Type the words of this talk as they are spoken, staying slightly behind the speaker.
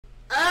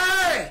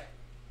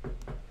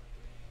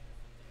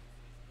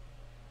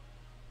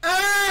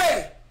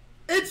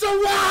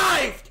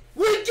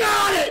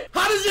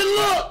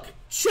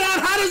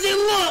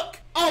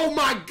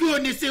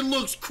this, it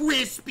looks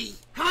crispy.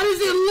 How does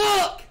it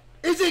look?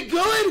 Is it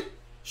good?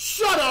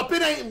 Shut up,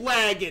 it ain't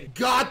lagging.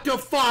 Got the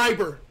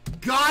fiber.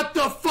 Got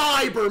the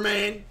fiber,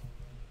 man.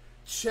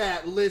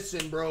 Chat,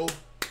 listen, bro.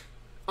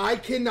 I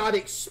cannot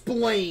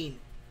explain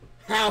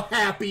how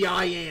happy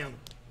I am.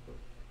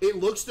 It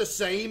looks the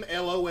same,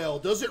 LOL.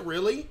 Does it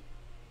really?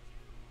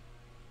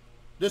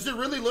 Does it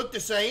really look the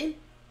same?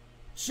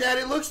 Chat,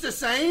 it looks the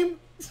same?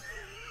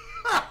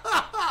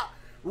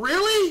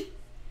 Really?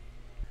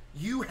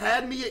 You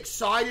had me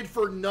excited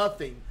for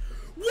nothing.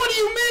 What do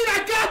you mean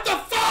I got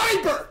the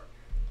fiber?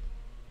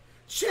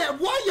 Chat,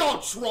 why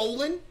y'all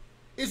trolling?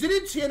 Is it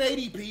in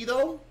 1080p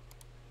though?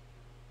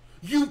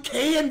 You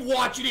can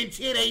watch it in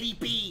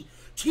 1080p.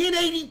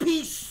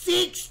 1080p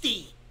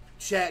 60.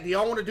 Chat, do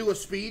y'all want to do a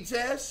speed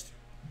test?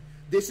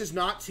 This is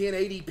not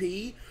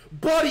 1080p.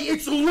 Buddy,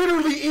 it's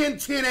literally in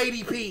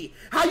 1080p.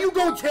 How you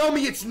gonna tell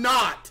me it's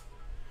not?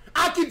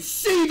 I can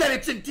see that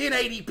it's in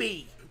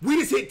 1080p. We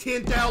just hit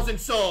 10,000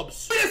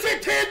 subs. We just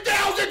hit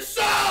 10,000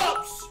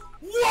 subs!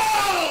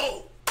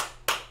 Whoa!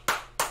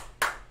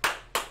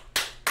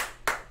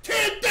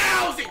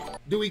 10,000!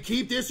 Do we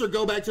keep this or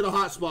go back to the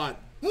hotspot?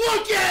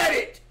 Look at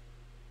it!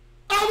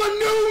 I'm a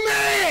new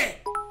man!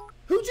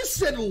 Who just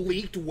said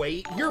leaked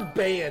weight? You're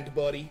banned,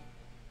 buddy.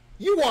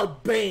 You are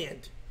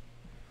banned.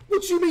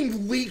 What you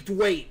mean leaked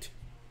weight?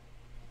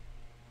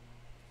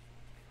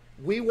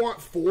 We want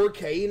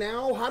 4K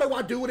now? How do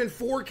I do it in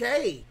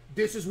 4K?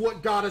 This is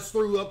what got us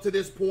through up to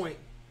this point.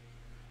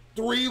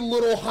 3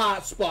 little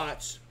hot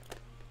spots.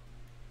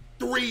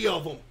 3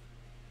 of them.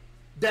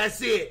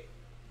 That's it.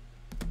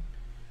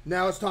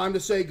 Now it's time to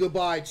say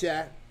goodbye,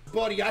 chat.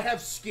 Buddy, I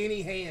have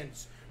skinny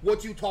hands.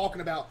 What you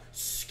talking about?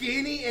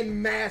 Skinny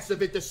and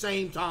massive at the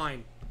same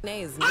time.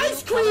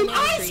 Ice cream!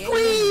 Ice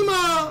cream!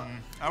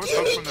 I was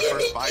hooked from the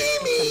first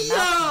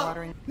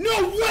bite.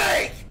 No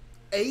way!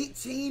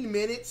 18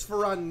 minutes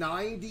for a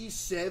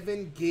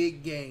 97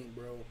 gig game,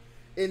 bro.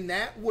 And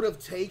that would have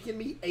taken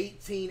me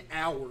 18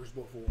 hours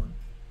before.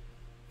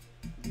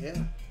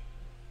 Yeah.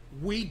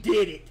 We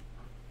did it.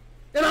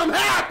 And I'm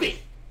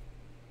happy!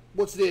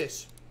 What's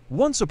this?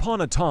 Once upon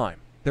a time,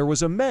 there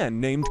was a man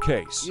named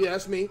Case. Yeah,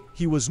 that's me.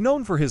 He was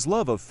known for his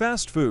love of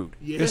fast food,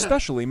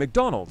 especially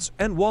McDonald's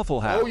and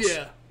Waffle House. Oh,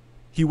 yeah.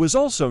 He was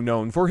also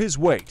known for his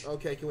weight.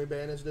 Okay, can we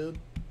ban this dude?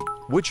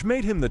 Which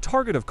made him the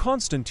target of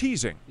constant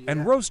teasing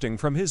and roasting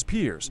from his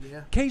peers.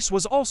 Case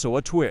was also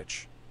a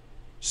Twitch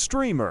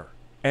streamer,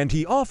 and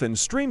he often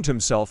streamed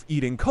himself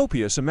eating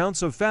copious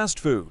amounts of fast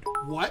food.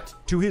 What?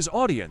 To his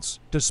audience,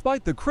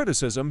 despite the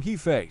criticism he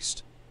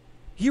faced.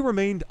 He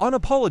remained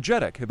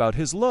unapologetic about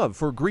his love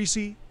for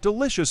greasy,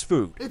 delicious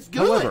food. It's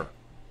good. However,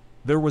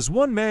 there was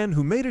one man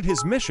who made it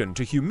his mission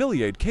to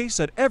humiliate Case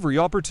at every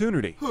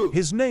opportunity. Who?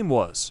 His name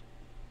was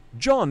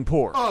John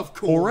Pork, of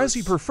course. or as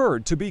he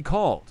preferred to be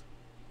called,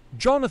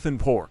 Jonathan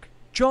Pork.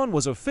 John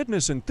was a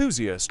fitness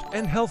enthusiast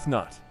and health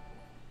nut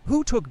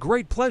who took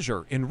great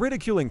pleasure in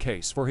ridiculing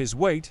Case for his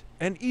weight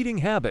and eating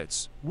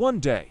habits. One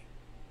day,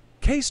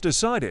 Case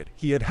decided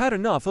he had had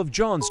enough of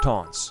John's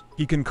taunts.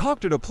 He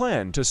concocted a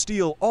plan to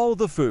steal all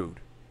the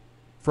food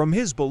from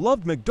his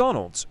beloved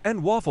McDonald's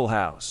and Waffle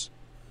House,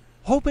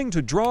 hoping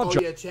to draw Oh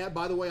yeah, chat,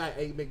 by the way, I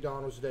ate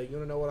McDonald's today. You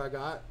wanna know what I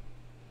got?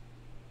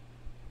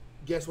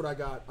 Guess what I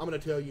got? I'm gonna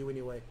tell you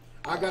anyway.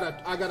 I got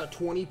a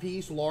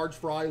 20-piece large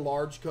fry,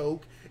 large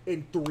Coke,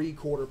 and 3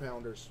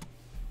 quarter-pounders.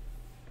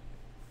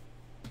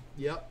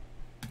 Yep.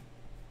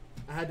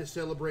 I had to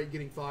celebrate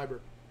getting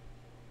fiber.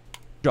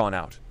 John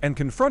out and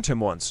confront him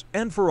once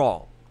and for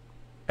all,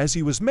 as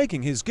he was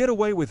making his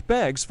getaway with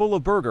bags full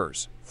of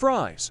burgers,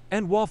 fries,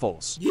 and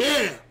waffles.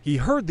 Yeah! He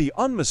heard the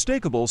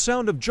unmistakable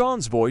sound of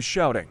John's voice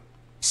shouting,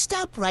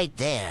 "Stop right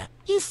there,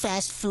 you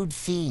fast food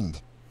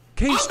fiend."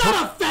 Case I'm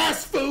not a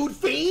fast food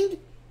fiend!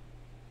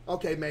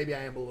 Okay, maybe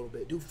I am a little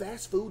bit. Dude,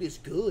 fast food is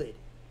good.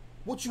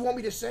 What you want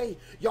me to say?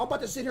 Y'all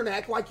about to sit here and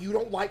act like you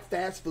don't like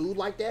fast food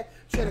like that?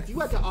 Chad, if you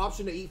had the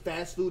option to eat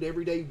fast food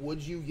every day,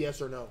 would you?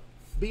 Yes or no?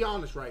 Be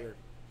honest right here.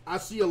 I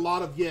see a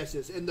lot of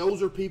yeses, and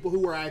those are people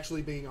who are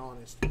actually being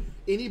honest.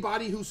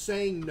 Anybody who's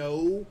saying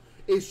no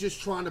is just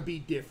trying to be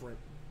different.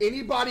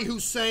 Anybody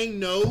who's saying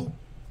no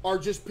are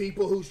just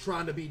people who's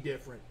trying to be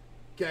different.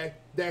 Okay?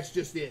 That's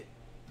just it.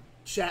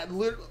 Chat,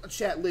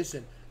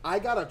 listen. I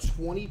got a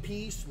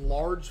 20-piece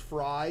large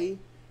fry,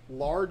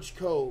 large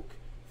Coke,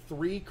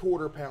 3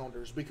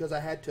 quarter-pounders because I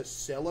had to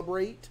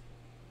celebrate.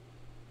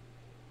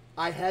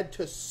 I had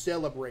to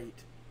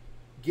celebrate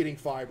getting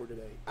fiber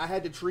today. I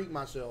had to treat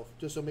myself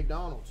to some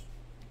McDonald's.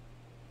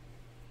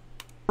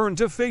 Turned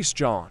to face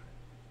John,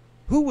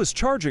 who was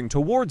charging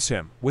towards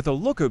him with a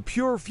look of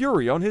pure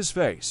fury on his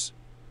face.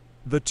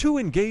 The two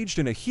engaged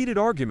in a heated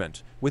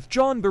argument, with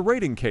John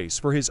berating Case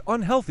for his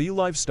unhealthy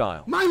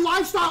lifestyle. My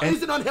lifestyle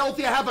isn't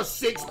unhealthy. I have a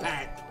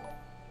 6-pack.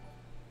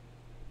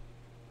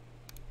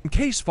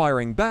 Case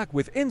firing back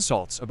with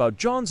insults about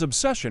John's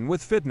obsession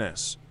with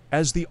fitness.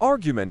 As the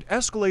argument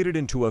escalated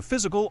into a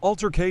physical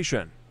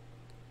altercation,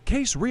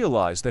 Case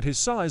realized that his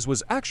size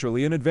was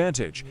actually an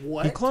advantage.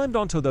 What? He climbed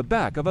onto the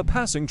back of a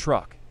passing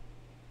truck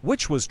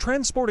which was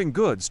transporting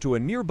goods to a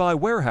nearby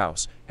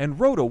warehouse, and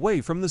rode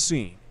away from the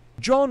scene.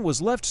 John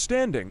was left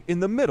standing in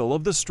the middle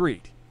of the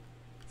street.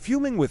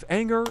 Fuming with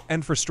anger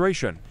and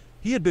frustration,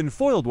 he had been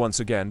foiled once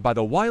again by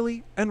the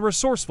wily and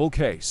resourceful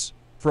Case.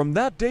 From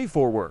that day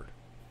forward,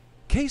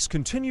 Case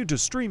continued to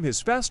stream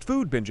his fast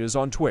food binges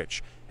on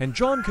Twitch, and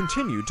John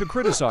continued to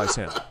criticize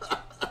him.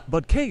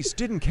 But Case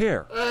didn't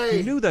care.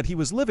 He knew that he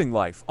was living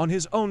life on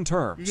his own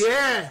terms.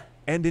 Yeah.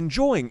 And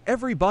enjoying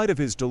every bite of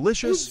his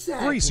delicious,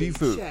 greasy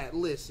food. Chat,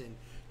 listen,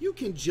 you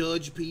can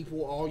judge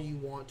people all you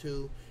want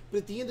to, but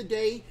at the end of the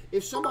day,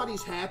 if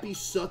somebody's happy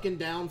sucking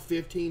down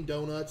 15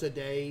 donuts a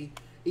day,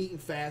 eating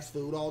fast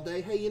food all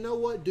day, hey, you know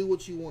what? Do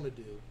what you want to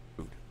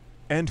do.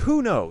 And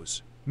who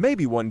knows,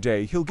 maybe one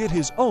day he'll get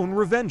his own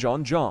revenge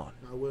on John.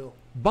 I will.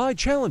 By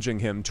challenging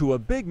him to a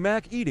Big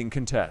Mac eating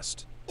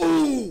contest.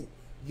 Ooh!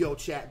 Yo,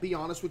 chat, be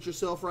honest with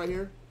yourself right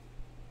here.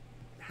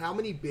 How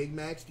many Big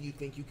Macs do you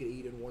think you could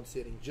eat in one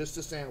sitting? Just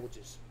the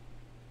sandwiches.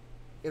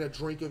 And a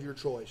drink of your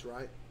choice,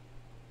 right?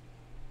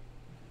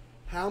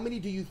 How many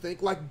do you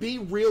think, like, be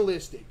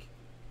realistic.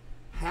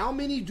 How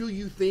many do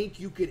you think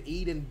you could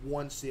eat in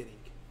one sitting?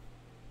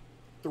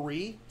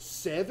 3?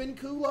 7,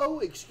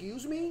 Kulo?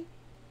 Excuse me?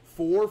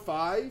 4,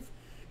 5?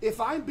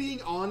 If I'm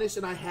being honest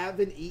and I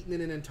haven't eaten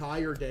in an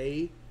entire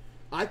day,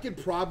 I could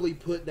probably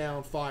put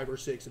down 5 or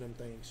 6 of them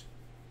things.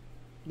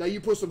 Now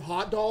you put some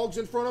hot dogs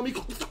in front of me,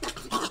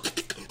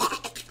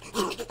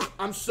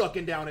 I'm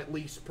sucking down at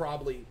least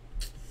probably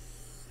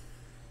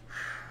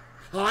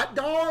hot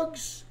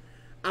dogs.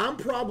 I'm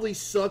probably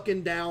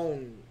sucking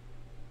down,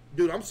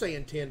 dude, I'm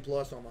saying 10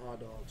 plus on the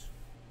hot dogs.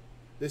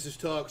 This is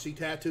Tux. He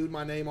tattooed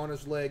my name on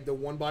his leg, the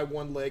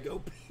 1x1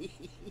 Lego piece.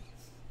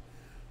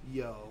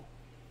 Yo,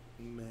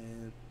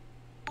 man.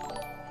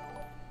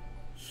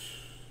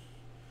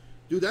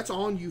 Dude, that's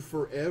on you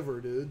forever,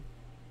 dude.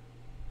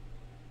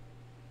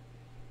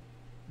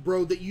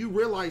 Bro, that you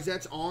realize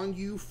that's on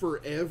you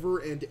forever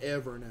and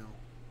ever now.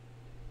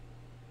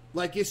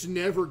 Like, it's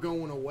never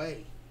going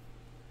away.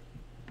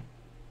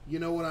 You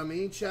know what I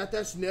mean, chat?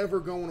 That's never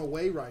going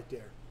away right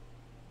there.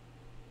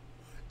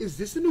 Is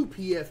this a new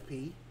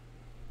PFP?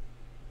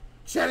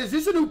 Chat, is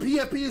this a new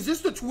PFP? Is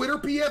this the Twitter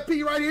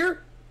PFP right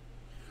here?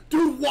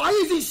 Dude, why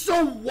is he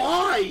so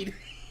wide?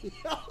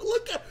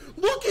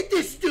 look at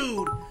this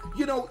dude.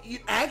 You know,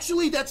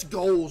 actually, that's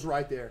goals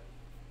right there.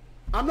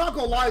 I'm not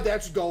gonna lie,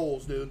 that's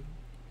goals, dude.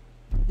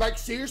 Like,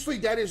 seriously,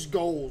 that is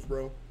goals,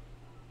 bro.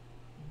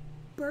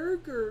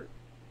 Burger.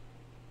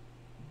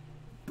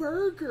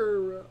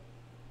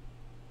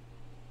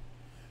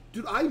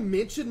 Dude, I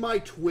mentioned my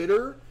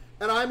Twitter,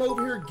 and I'm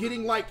over here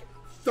getting like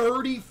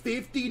 30,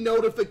 50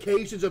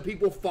 notifications of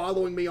people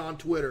following me on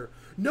Twitter.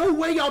 No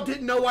way y'all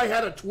didn't know I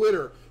had a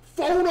Twitter.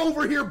 Phone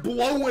over here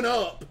blowing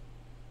up.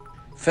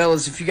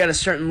 Fellas, if you got a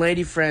certain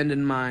lady friend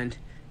in mind,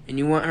 and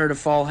you want her to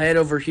fall head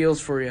over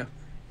heels for you,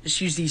 just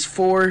use these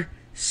 4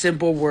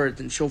 simple words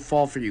and she'll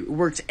fall for you. It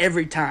works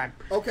every time.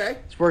 Okay.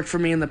 It's worked for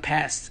me in the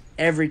past.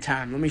 Every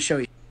time. Let me show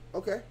you.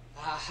 Okay.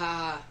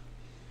 Aha.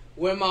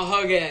 Where my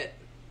hug at?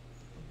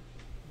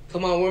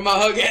 Come on, where my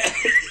hug at?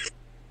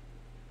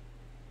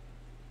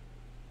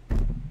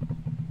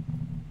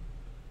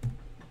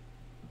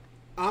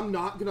 I'm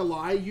not gonna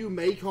lie, you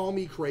may call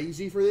me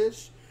crazy for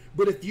this,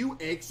 but if you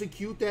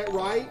execute that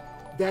right,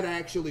 that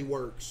actually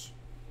works.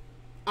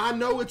 I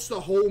know it's the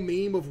whole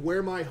meme of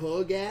where my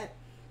hug at,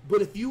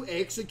 but if you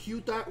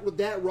execute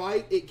that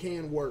right, it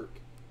can work.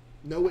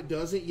 No, it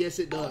doesn't. Yes,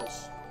 it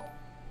does.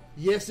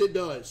 Yes, it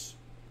does.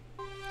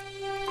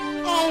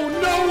 Oh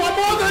no, I'm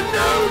on the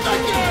news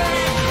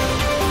again!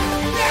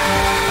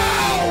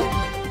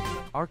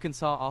 No!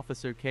 Arkansas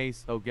officer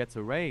CaseOh gets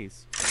a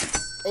raise.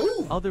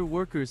 Ooh. Other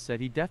workers said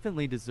he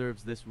definitely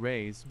deserves this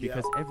raise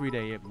because every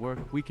day at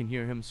work we can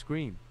hear him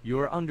scream,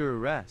 "You're under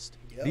arrest."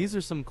 Yep. These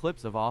are some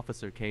clips of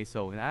Officer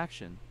CaseOh in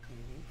action.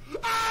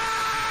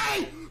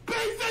 Hey!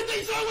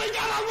 B-52, we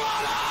got a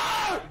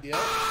runner! Yep.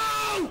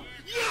 Oh!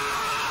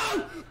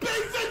 Yo!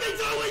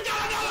 B-52, we got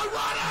another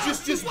runner!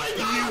 Just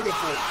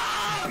beautiful.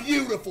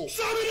 Beautiful.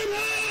 Show me them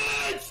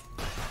hands!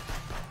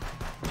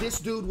 This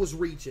dude was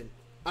reaching.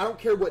 I don't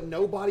care what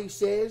nobody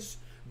says.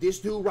 This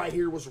dude right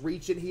here was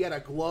reaching. He had a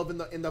glove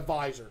in the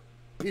visor.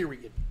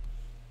 Period.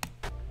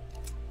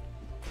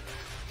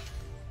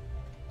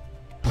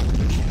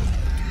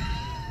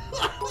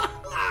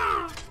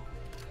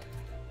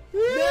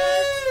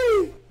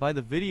 By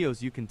the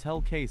videos you can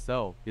tell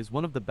CaseOh is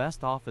one of the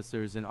best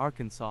officers in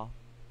Arkansas.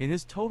 In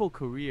his total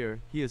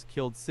career, he has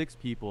killed 6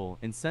 people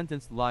and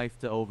sentenced life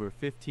to over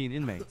 15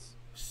 inmates.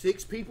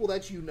 6 people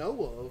that you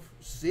know of?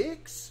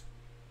 6?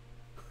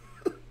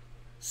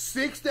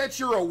 6 that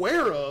you're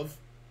aware of?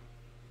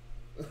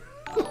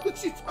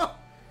 What you talking?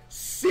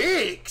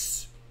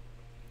 6?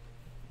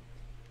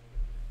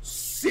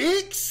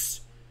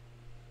 6?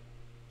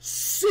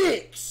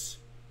 6?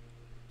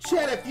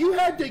 Chad, if you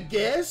had to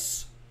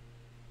guess,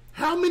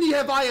 how many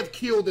have I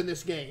killed in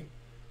this game?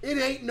 It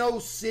ain't no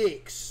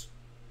 6.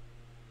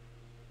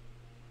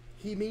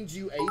 He means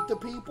you ate the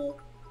people?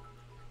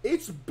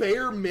 It's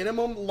bare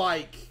minimum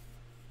like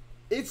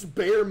It's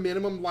bare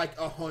minimum like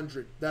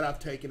 100 that I've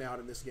taken out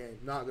in this game.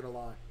 Not gonna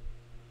lie.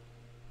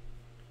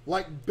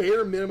 Like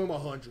bare minimum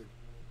 100.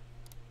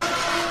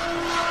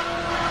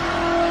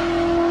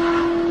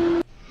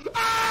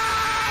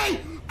 Hey!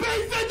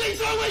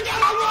 B-52, we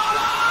got a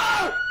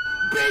runner!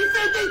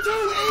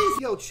 B-52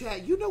 easy! Yo,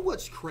 chat, you know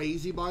what's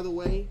crazy, by the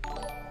way?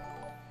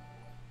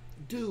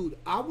 Dude,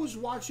 I was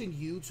watching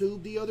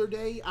YouTube the other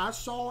day. I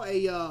saw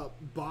a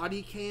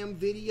body cam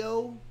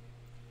video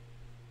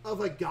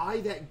of a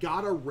guy that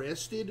got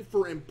arrested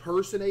for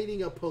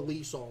impersonating a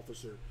police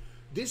officer.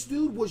 This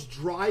dude was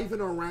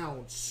driving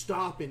around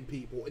stopping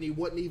people, and he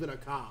wasn't even a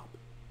cop.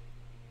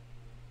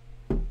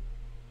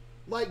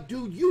 Like,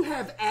 dude, you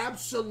have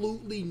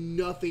absolutely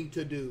nothing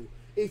to do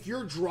if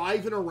you're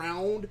driving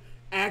around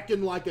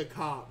acting like a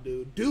cop,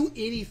 dude. Do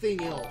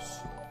anything else.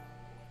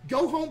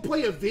 Go home,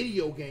 play a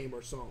video game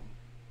or something.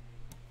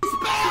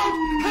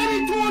 Eastbound,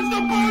 heading towards the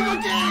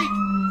Burger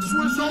King!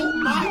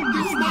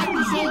 This might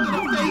result in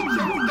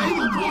a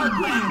fatal car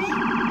crash.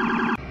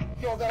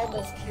 Yo, that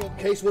almost killed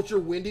me. Case, what's your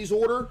Wendy's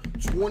order?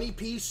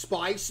 20-piece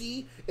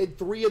spicy and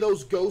 3 of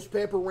those ghost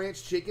pepper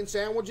ranch chicken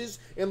sandwiches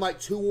and like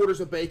 2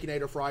 orders of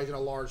Baconator fries and a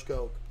large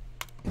Coke.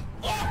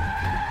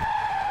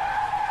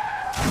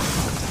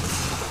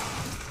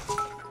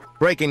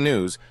 Breaking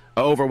news,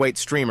 a overweight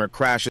streamer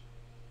crashes.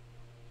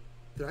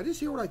 Did I just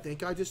hear what I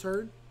think I just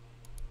heard?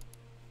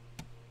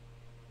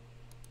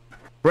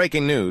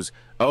 Breaking news,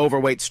 a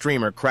overweight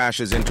streamer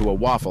crashes into a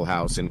Waffle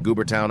House in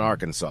Goobertown,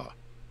 Arkansas.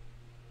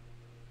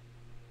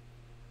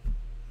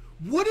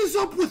 What is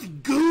up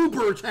with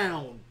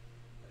Goobertown?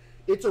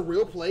 It's a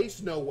real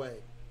place? No way.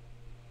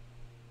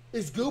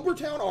 Is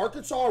Goobertown,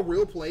 Arkansas a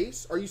real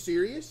place? Are you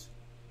serious?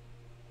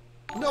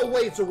 No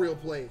way it's a real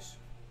place.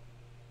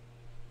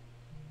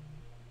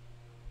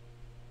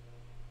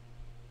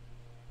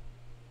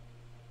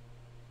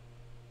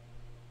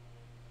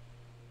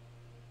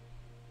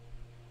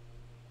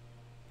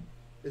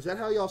 Is that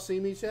how y'all see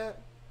me, chat?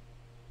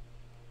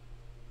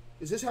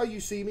 Is this how you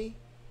see me?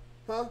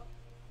 Huh?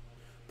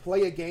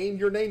 Play a game?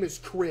 Your name is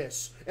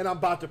Chris, and I'm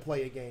about to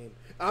play a game.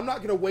 I'm not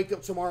going to wake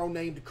up tomorrow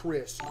named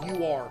Chris.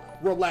 You are.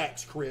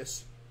 Relax,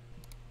 Chris.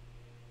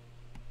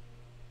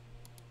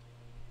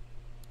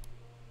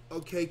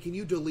 Okay, can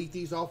you delete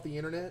these off the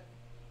internet?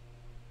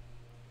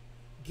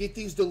 Get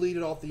these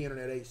deleted off the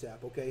internet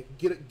ASAP, okay?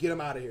 Get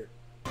them out of here.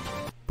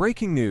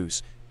 Breaking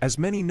news. As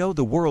many know,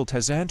 the world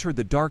has entered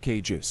the Dark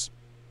Ages.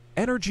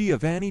 Energy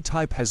of any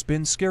type has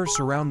been scarce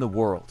around the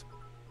world,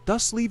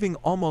 thus leaving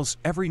almost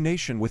every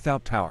nation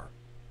without power.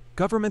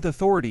 Government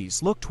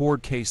authorities look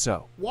toward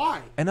CaseOh,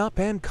 Why? an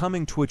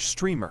up-and-coming Twitch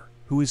streamer,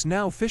 who is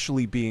now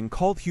officially being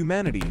called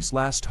humanity's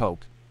last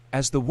hope.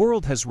 As the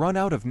world has run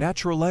out of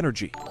natural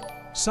energy,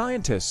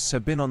 scientists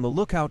have been on the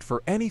lookout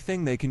for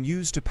anything they can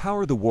use to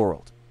power the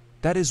world.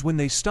 That is when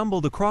they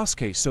stumbled across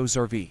CaseOh's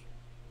RV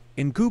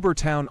in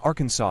Goobertown,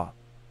 Arkansas.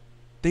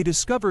 They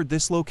discovered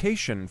this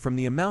location from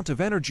the amount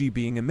of energy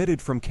being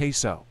emitted from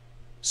CaseOh,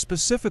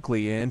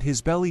 specifically in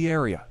his belly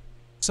area.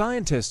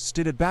 Scientists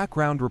did a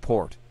background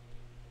report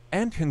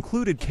and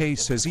concluded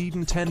Case has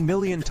eaten 10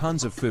 million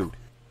tons of food.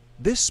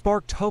 This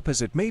sparked hope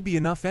as it may be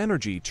enough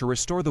energy to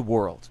restore the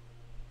world.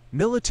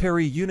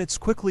 Military units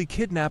quickly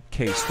kidnapped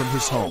Case from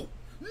his home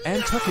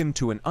and took him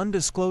to an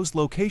undisclosed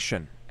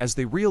location as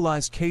they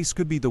realized Case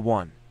could be the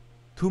one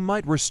who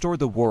might restore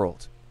the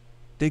world.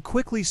 They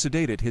quickly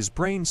sedated his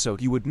brain so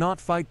he would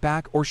not fight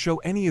back or show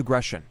any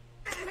aggression.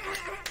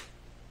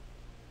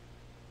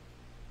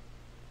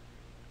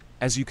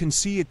 As you can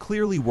see, it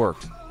clearly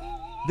worked.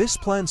 This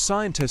plan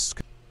scientists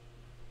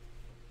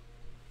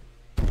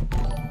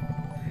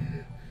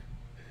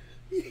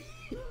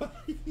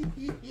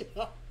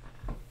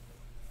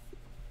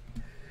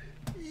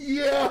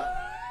Yeah.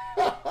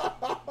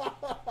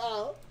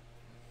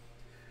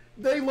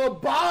 They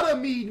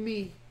lobotomied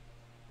me.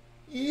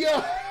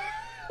 Yeah.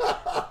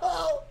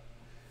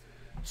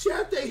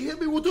 Chat, they hit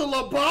me with a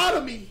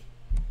lobotomy.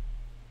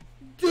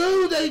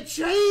 Dude, they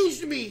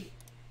changed me.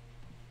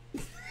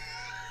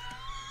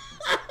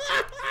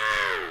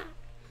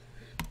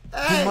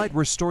 who might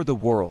restore the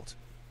world.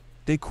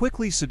 They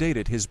quickly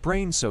sedated his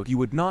brain so he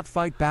would not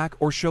fight back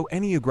or show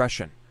any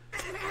aggression.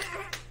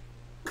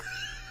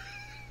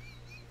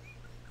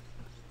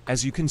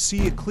 As you can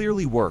see, it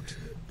clearly worked.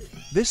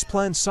 This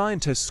plan,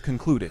 scientists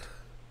concluded,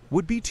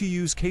 would be to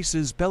use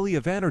Case's belly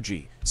of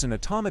energy as an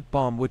atomic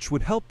bomb which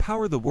would help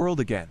power the world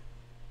again.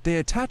 They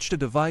attached a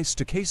device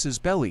to Case's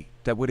belly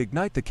that would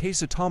ignite the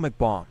Case atomic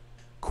bomb.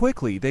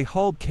 Quickly, they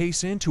hauled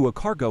Case into a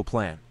cargo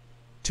plane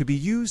to be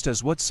used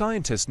as what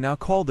scientists now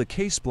call the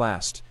Case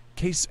Blast.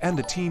 Case and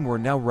the team were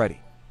now ready.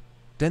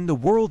 Then the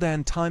world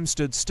and time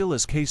stood still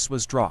as Case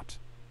was dropped.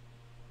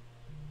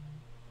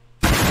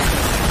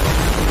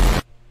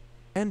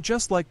 And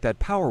just like that,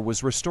 power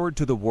was restored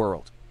to the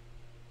world.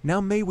 Now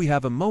may we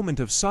have a moment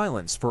of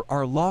silence for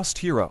our lost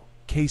hero,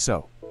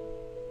 CaseOh.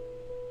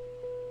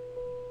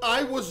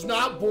 I was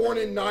not born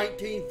in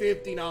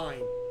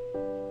 1959.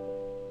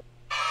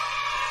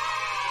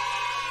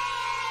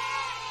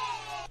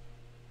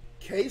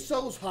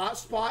 CaseOh's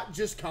hotspot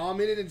just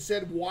commented and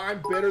said, "Why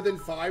I'm better than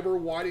Fiber?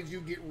 Why did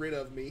you get rid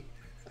of me?"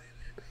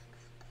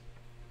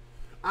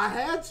 I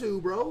had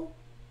to, bro.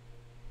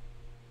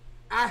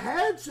 I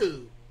had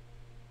to.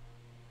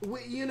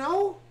 You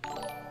know?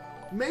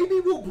 Maybe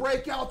we'll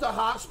break out the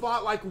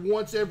hotspot like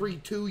once every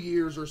 2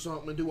 years or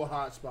something and do a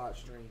hotspot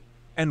stream.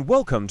 And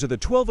welcome to the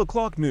 12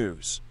 o'clock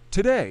news.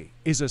 Today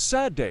is a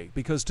sad day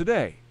because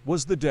today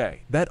was the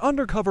day that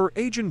undercover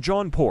agent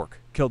John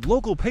Pork killed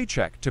local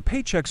paycheck to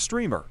paycheck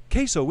streamer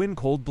CaseOh in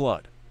cold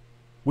blood.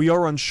 We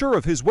are unsure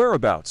of his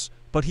whereabouts,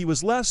 but he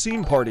was last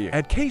seen partying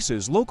at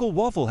Case's local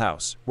Waffle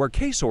House, where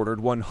Case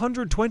ordered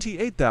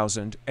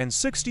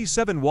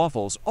 128,067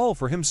 waffles all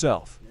for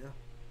himself.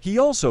 He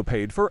also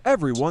paid for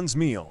everyone's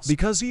meals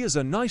because he is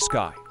a nice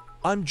guy.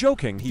 I'm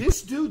joking.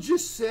 This dude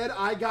just said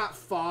I got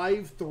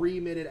 5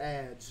 3-minute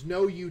ads.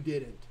 No, you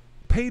didn't.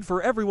 Paid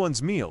for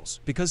everyone's meals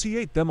because he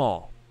ate them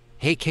all.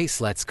 Hey Case,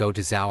 let's go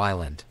to Zhao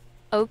Island.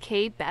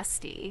 Okay,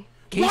 bestie.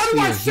 Case, we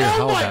are here.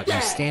 How about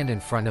you stand in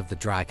front of the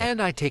dragon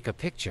and I take a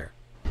picture?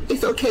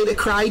 It's okay to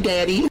cry,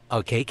 Daddy.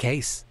 Okay,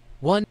 Case.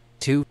 1,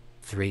 2,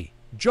 3.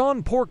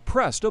 John Pork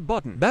pressed a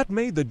button that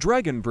made the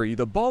dragon breathe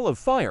a ball of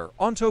fire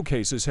onto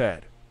Case's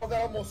head. Oh,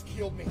 that almost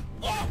killed me.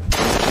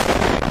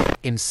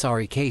 I'm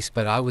sorry, Case,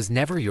 but I was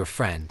never your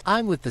friend.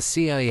 I'm with the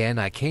CIA and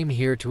I came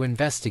here to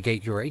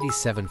investigate your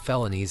 87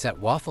 felonies at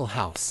Waffle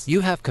House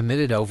you have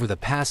committed over the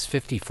past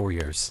 54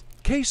 years.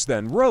 Case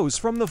then rose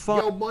from the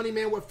fire. Yo, Money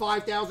Man with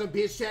 5,000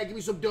 bitch chat. Give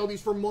me some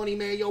W's for Money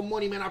Man. Yo,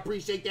 Money Man, I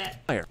appreciate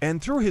that.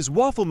 And threw his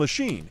waffle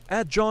machine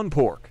at John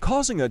Pork,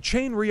 causing a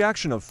chain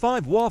reaction of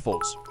 5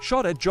 waffles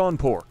shot at John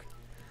Pork.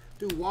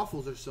 Dude,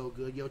 waffles are so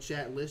good. Yo,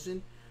 chat,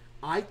 listen.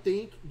 I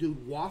think,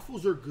 dude,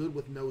 waffles are good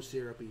with no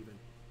syrup even.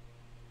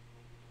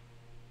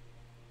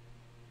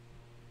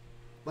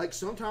 Like,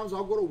 sometimes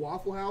I'll go to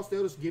Waffle House,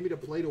 they'll just give me the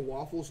plate of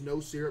waffles, no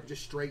syrup,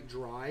 just straight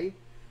dry.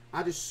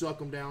 I just suck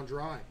them down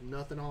dry.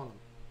 Nothing on them.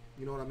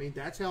 You know what I mean?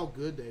 That's how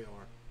good they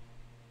are.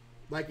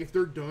 Like, if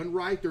they're done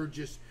right, they're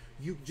just,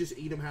 you just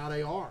eat them how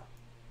they are.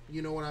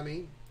 You know what I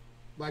mean?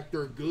 Like,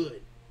 they're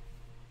good.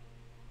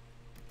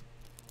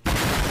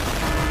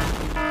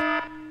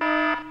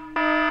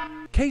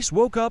 Case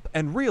woke up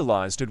and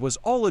realized it was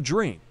all a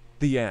dream.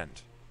 The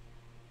end.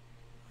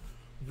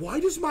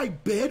 Why does my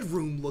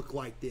bedroom look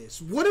like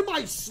this? What am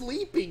I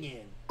sleeping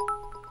in?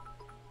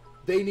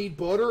 They need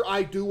butter?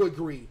 I do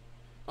agree.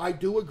 I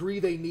do agree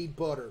they need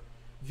butter.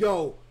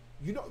 Yo,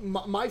 you know,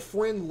 my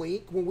friend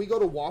Link, when we go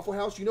to Waffle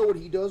House, you know what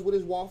he does with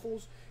his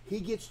waffles? He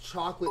gets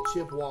chocolate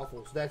chip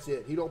waffles. That's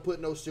it. He don't put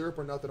no syrup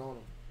or nothing on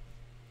them.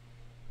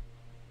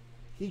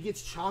 He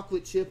gets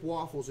chocolate chip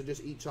waffles and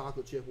just eat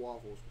chocolate chip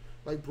waffles.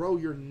 Like, bro,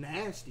 you're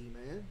nasty,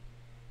 man.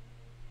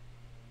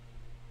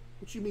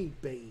 What you mean,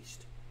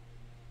 based?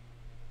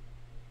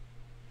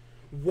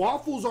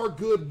 Waffles are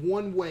good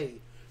one way.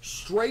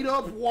 Straight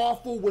up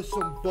waffle with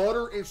some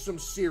butter and some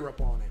syrup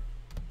on it.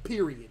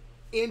 Period.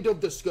 End of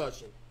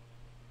discussion.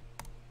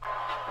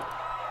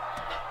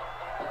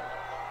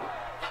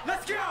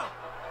 Let's go!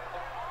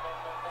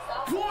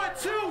 1,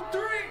 2,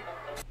 3!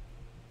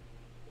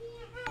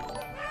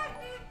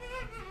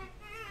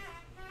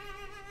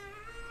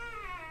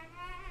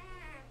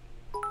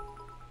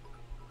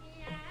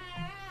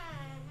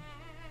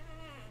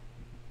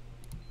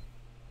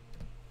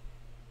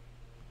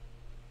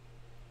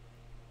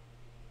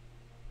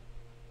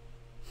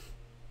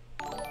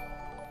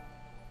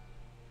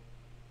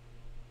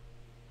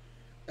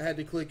 I had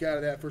to click out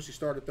of that first. She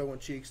started throwing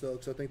cheeks, though,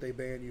 because I think they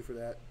banned you for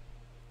that.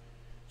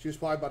 She was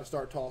probably about to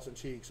start tossing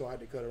cheeks, so I had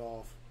to cut it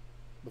off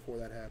before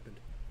that happened,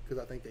 because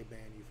I think they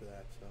banned you for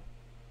that.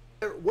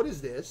 So, what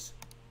is this?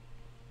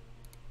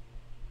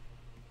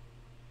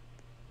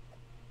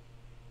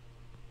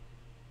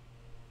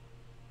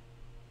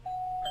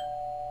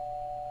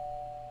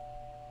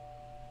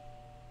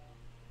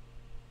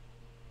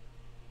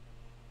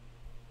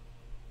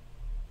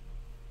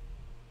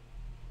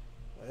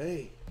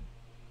 Hey.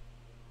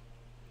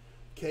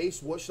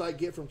 Case, what should I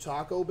get from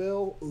Taco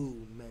Bell?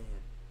 Ooh, man.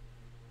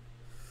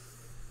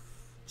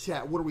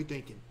 Chat, what are we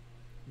thinking?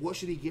 What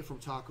should he get from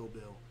Taco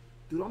Bell?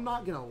 Dude, I'm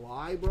not gonna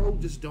lie, bro.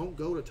 Just don't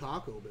go to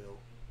Taco Bell.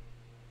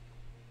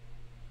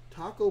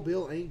 Taco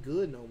Bell ain't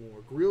good no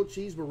more. Grilled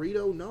cheese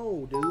burrito?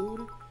 No,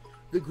 dude.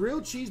 The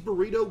grilled cheese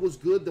burrito was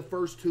good the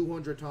first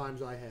 200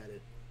 times I had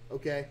it.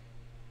 Okay?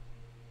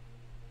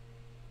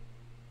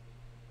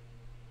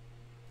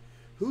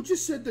 Who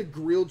just said the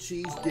grilled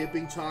cheese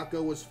dipping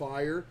taco was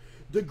fire?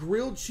 The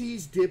grilled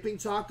cheese dipping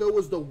taco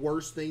was the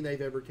worst thing they've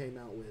ever came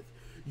out with.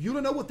 You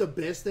don't know what the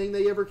best thing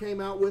they ever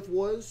came out with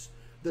was?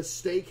 The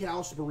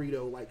steakhouse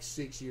burrito like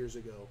 6 years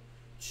ago.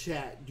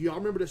 Chat, do y'all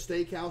remember the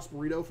steakhouse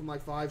burrito from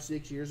like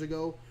 5-6 years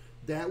ago?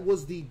 That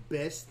was the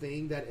best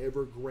thing that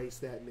ever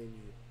graced that menu.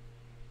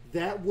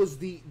 That was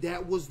the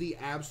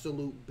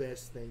absolute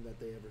best thing that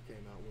they ever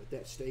came out with.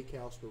 That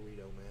steakhouse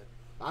burrito, man.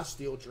 I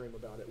still dream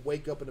about it.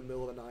 Wake up in the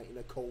middle of the night in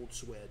a cold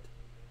sweat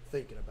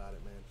thinking about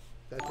it, man.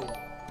 That thing,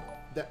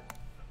 that...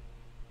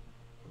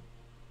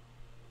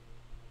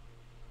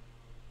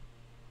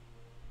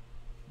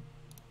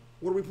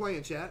 What are we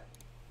playing, chat?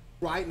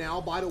 Right now,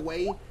 by the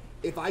way,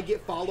 if I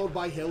get followed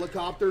by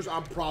helicopters,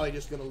 I'm probably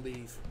just gonna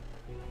leave.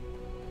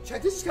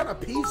 Chat, this is kind of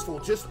peaceful.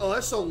 Just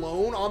us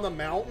alone on the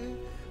mountain.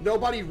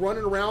 Nobody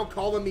running around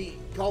calling me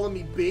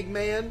big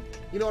man.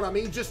 You know what I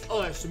mean? Just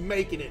us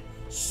making it.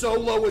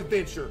 Solo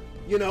adventure,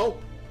 you know?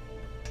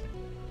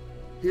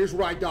 Here's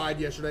where I died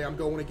yesterday. I'm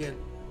going again.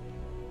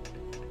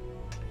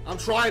 I'm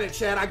trying it,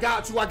 Chad. I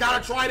got to. I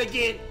gotta try it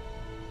again.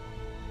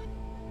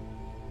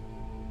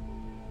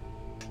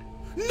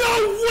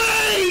 No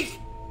way!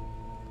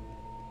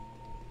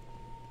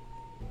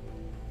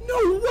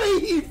 No way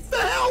he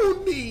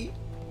found me!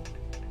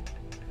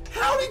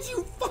 How did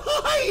you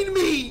find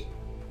me?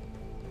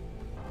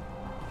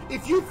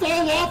 If you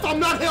fall off, I'm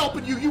not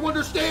helping you. You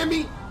understand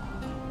me?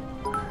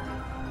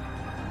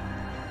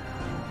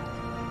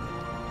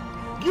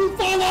 You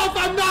fall off,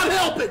 I'm not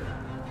helping!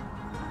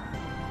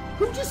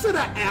 Who just said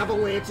an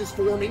avalanche is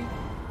forming?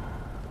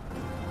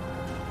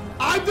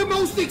 I'm the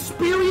most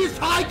experienced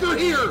hiker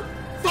here!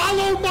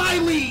 Follow my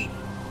lead!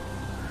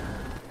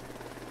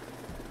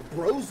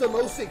 Bro's the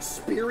most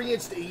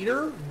experienced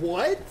eater?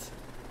 What?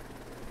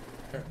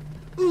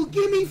 Ooh,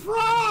 give me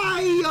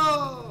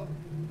fry!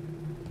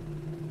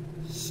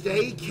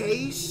 Stay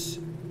case.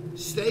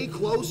 Stay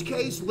close,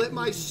 case. Let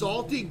my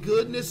salty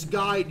goodness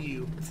guide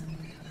you.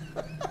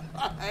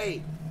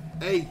 Hey,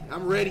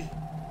 I'm ready.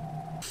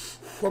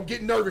 I'm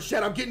getting nervous,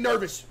 Chad. I'm getting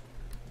nervous.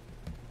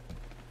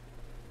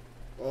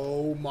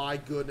 Oh my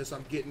goodness,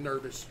 I'm getting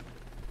nervous.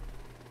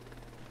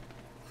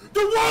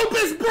 The rope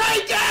is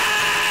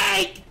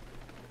breaking!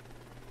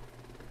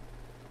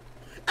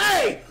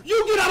 Hey,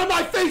 you get out of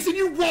my face and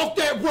you walk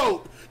that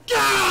rope.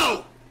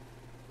 Go!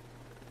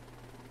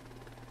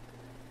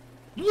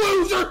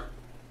 Loser!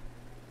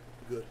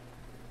 Good.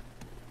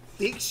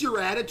 Fix your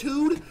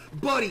attitude?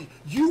 Buddy,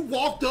 you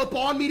walked up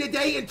on me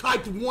today and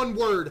typed one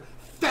word.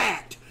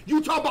 Fat.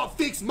 You talk about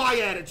fix my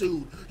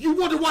attitude. You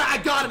wonder why I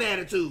got an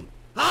attitude.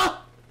 Huh?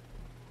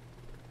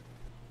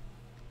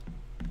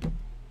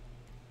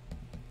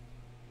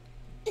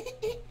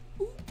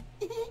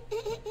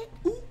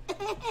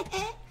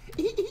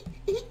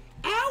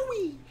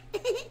 Owie!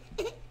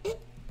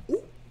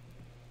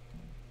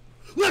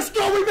 Let's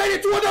go! We made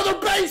it to another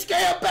base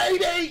camp,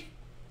 baby!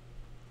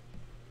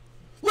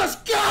 Let's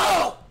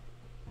go!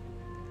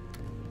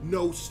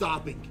 No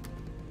stopping.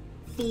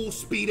 Full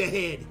speed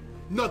ahead.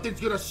 Nothing's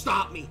gonna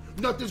stop me.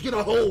 Nothing's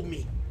gonna hold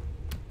me.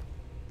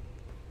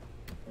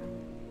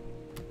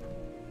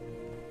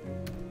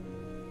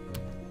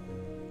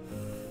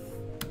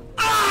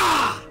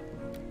 Ah!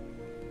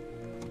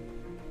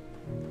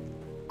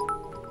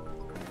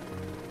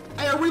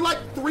 Hey, are we like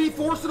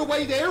 3/4 of the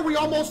way there? We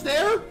almost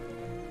there?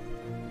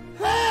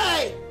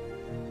 Hey!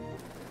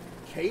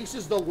 Case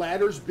is the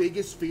ladder's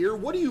biggest fear?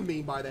 What do you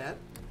mean by that?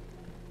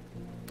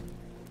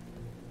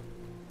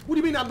 What do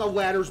you mean I'm the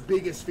ladder's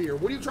biggest fear?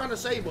 What are you trying to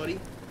say, buddy?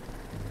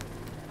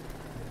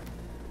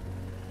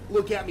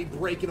 Look at me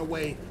breaking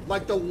away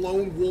like the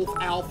lone wolf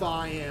alpha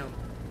I am.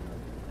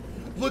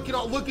 Look at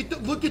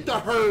the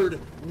herd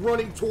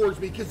running towards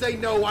me because they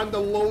know I'm the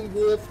lone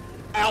wolf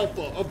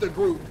alpha of the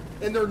group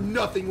and they're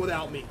nothing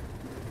without me.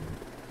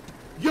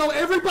 Yo,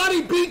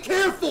 everybody be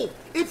careful!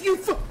 If you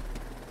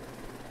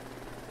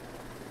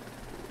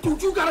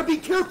Dude, you gotta be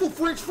careful,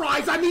 French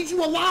fries! I need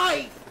you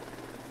alive!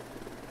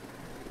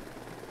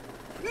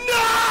 No!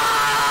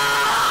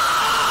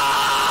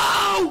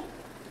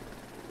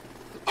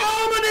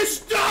 Ominous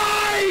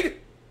died!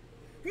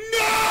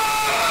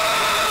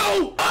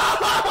 No!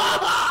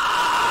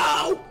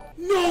 Oh!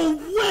 No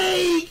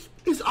way!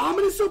 Is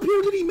Ominous up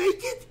here? Did he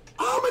make it?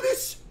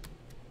 Ominous?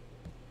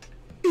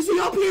 Is he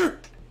up here?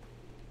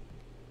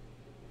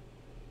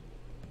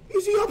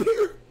 Is he up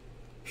here?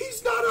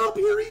 He's not up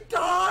here, he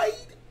died!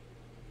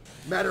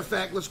 Matter of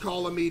fact, let's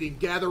call a meeting.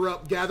 Gather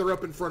up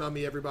in front of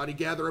me, everybody.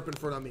 Gather up in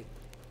front of me.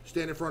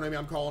 Stand in front of me,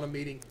 I'm calling a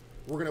meeting.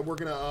 We're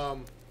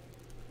gonna,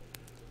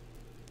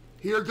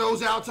 here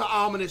goes out to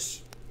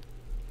Ominous.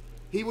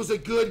 He was a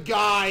good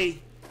guy.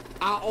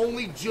 I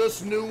only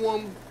just knew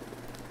him,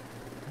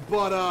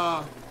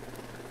 but,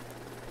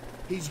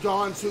 he's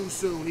gone too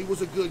soon. He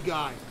was a good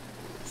guy.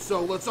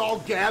 So let's all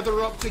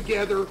gather up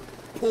together,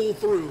 pull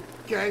through,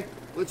 okay?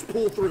 Let's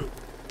pull through.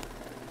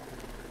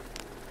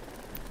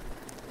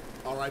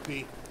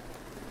 R.I.P.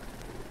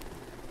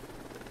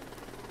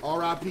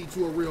 R.I.P.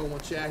 to a real one,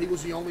 Chad. He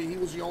was the only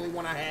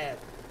one I had.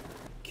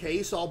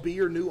 Case, I'll be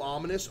your new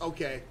Ominous.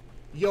 Okay.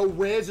 Yo,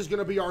 Rez is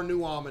gonna be our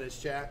new Ominous,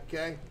 chat.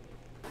 Okay.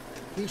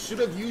 He should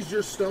have used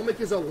your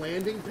stomach as a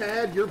landing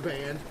pad. You're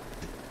banned.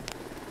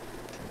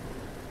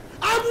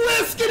 I'm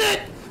risking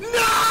it!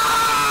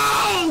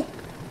 No!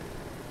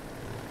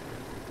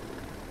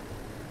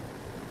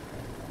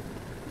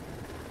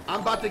 I'm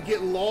about to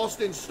get lost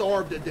and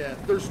starve to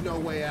death. There's no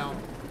way out.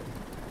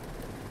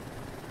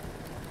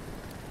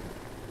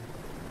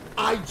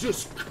 I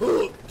just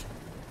cooked.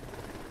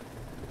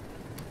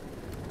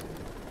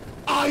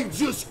 I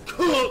just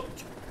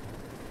cooked.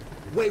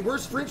 Wait,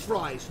 where's French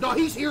fries? No,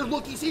 he's here.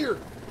 Look, he's here.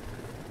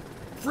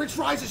 French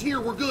fries is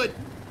here. We're good.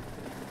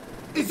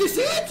 Is this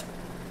it?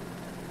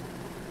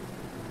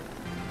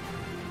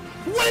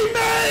 We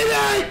made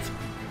it!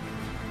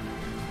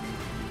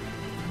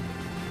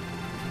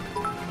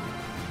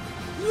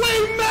 We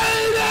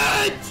made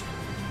it!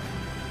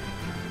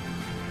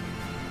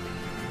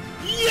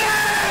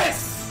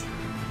 Yes!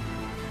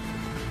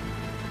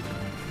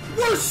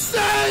 We're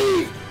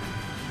saved!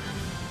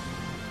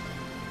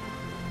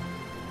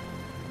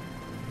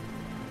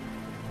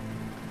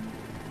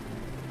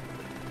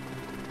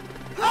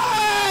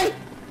 Hey!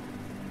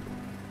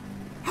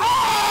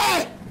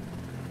 Hey!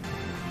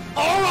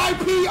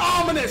 R.I.P.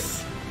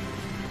 Ominous!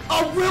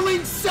 A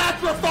willing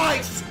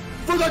sacrifice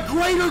for the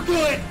greater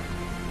good!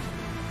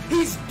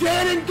 He's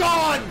dead and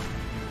gone,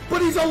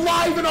 but he's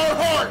alive in our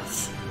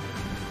hearts!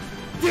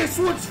 This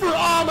one's for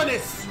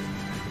Ominous!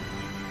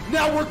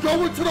 Now we're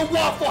going to the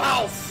Waffle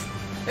House,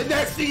 and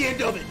that's the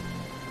end of it.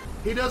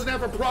 He doesn't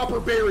have a proper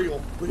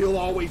burial, but he'll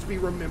always be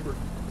remembered.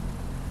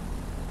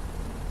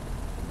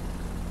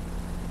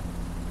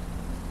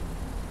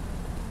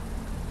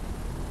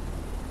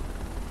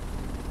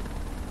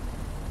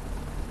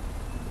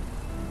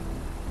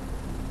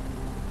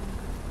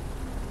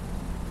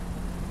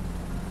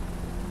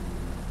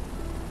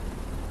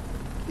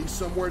 He's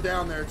somewhere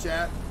down there,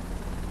 chat.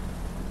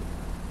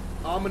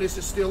 Ominous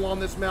is still on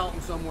this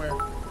mountain somewhere.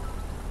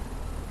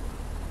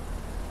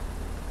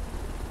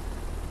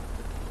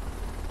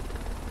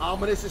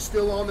 Ominous is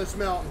still on this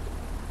mountain.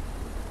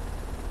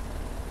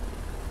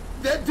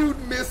 That dude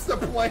missed the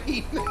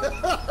plane.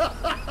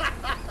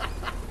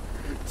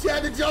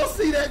 Chat, did y'all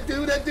see that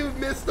dude? That dude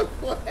missed the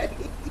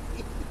plane.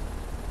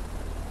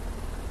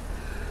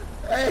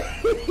 Hey,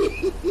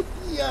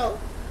 yo.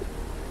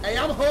 Hey,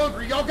 I'm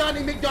hungry. Y'all got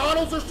any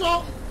McDonald's or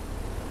something?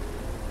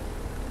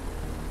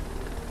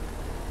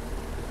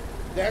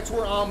 That's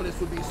where Ominous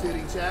would be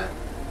sitting, chat.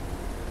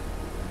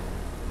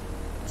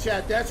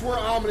 Chat, that's where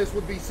Ominous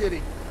would be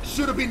sitting.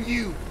 Should have been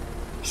you.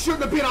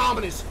 Shouldn't have been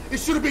Ominous. It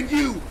should have been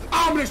you.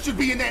 Ominous should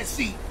be in that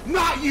seat,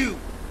 not you.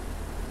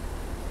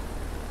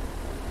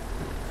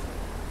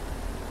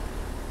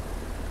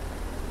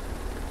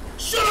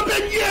 Should have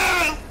been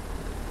you.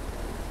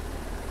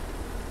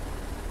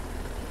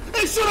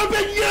 It should have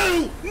been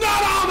you,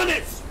 not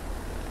Ominous.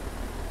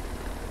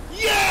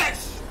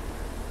 Yes.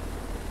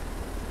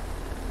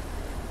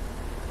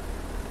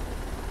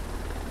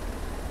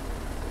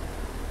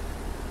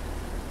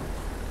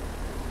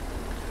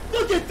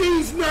 Look at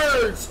these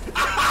nerds!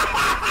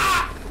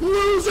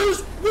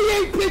 Losers! We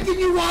ain't picking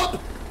you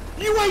up!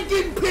 You ain't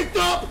getting picked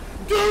up!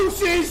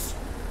 Deuces!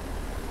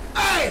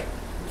 Hey!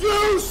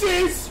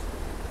 Deuces!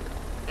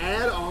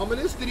 Add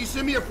Ominous? Did he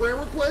send me a friend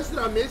request? Did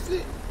I miss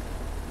it?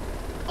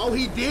 Oh,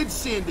 he did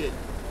send it.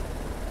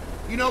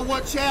 You know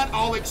what, chat?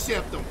 I'll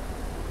accept them.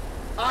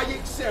 I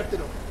accepted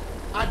them.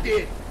 I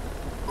did.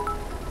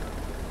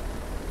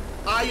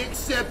 I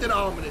accepted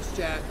Ominous,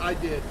 chat. I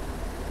did.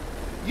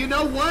 You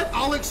know what?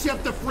 I'll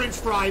accept the French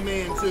fry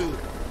man, too.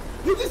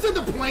 Who just said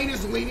the plane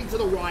is leaning to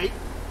the right?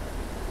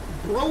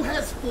 Bro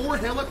has 4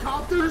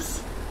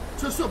 helicopters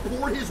to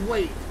support his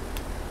weight.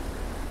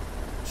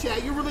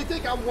 Chat, you really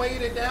think I'm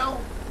weighing it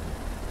down?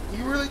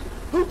 You really?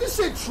 Who just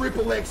said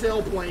triple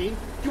XL plane?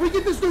 Can we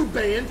get this dude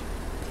banned?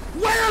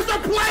 Where's the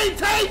plane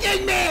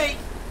taking me?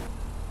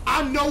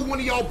 I know one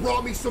of y'all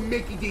brought me some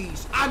Mickey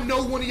D's. I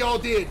know one of y'all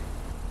did.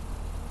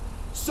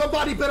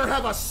 Somebody better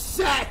have a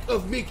sack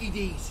of Mickey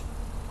D's.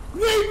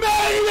 We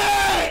made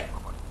it!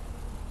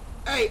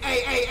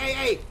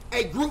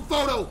 Hey, group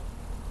photo.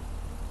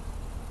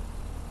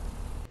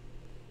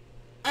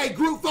 Hey,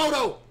 group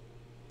photo.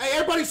 Hey,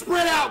 everybody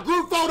spread out.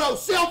 Group photo.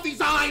 Selfie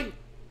time.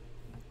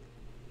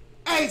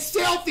 Hey,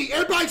 selfie.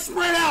 Everybody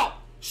spread out.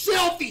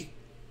 Selfie.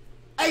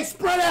 Hey,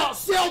 spread out.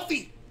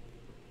 Selfie.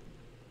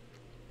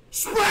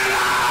 Spread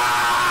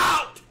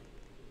out!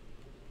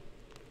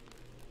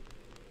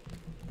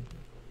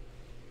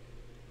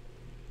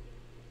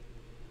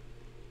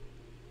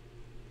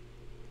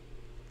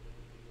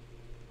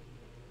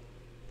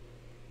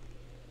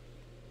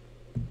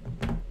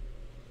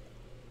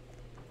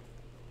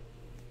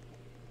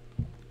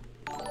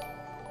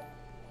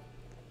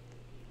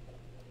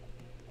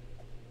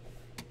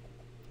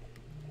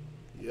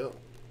 Yep.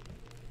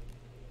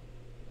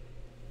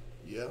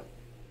 Yep.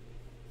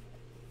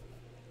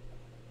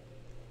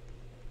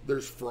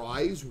 There's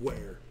fries?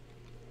 Where?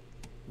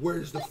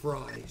 Where's the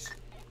fries?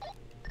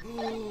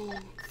 Oh,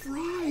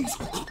 fries!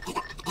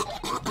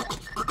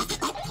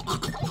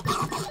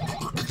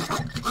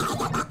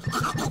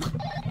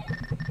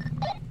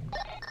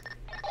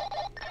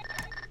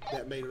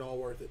 That made it all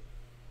worth it.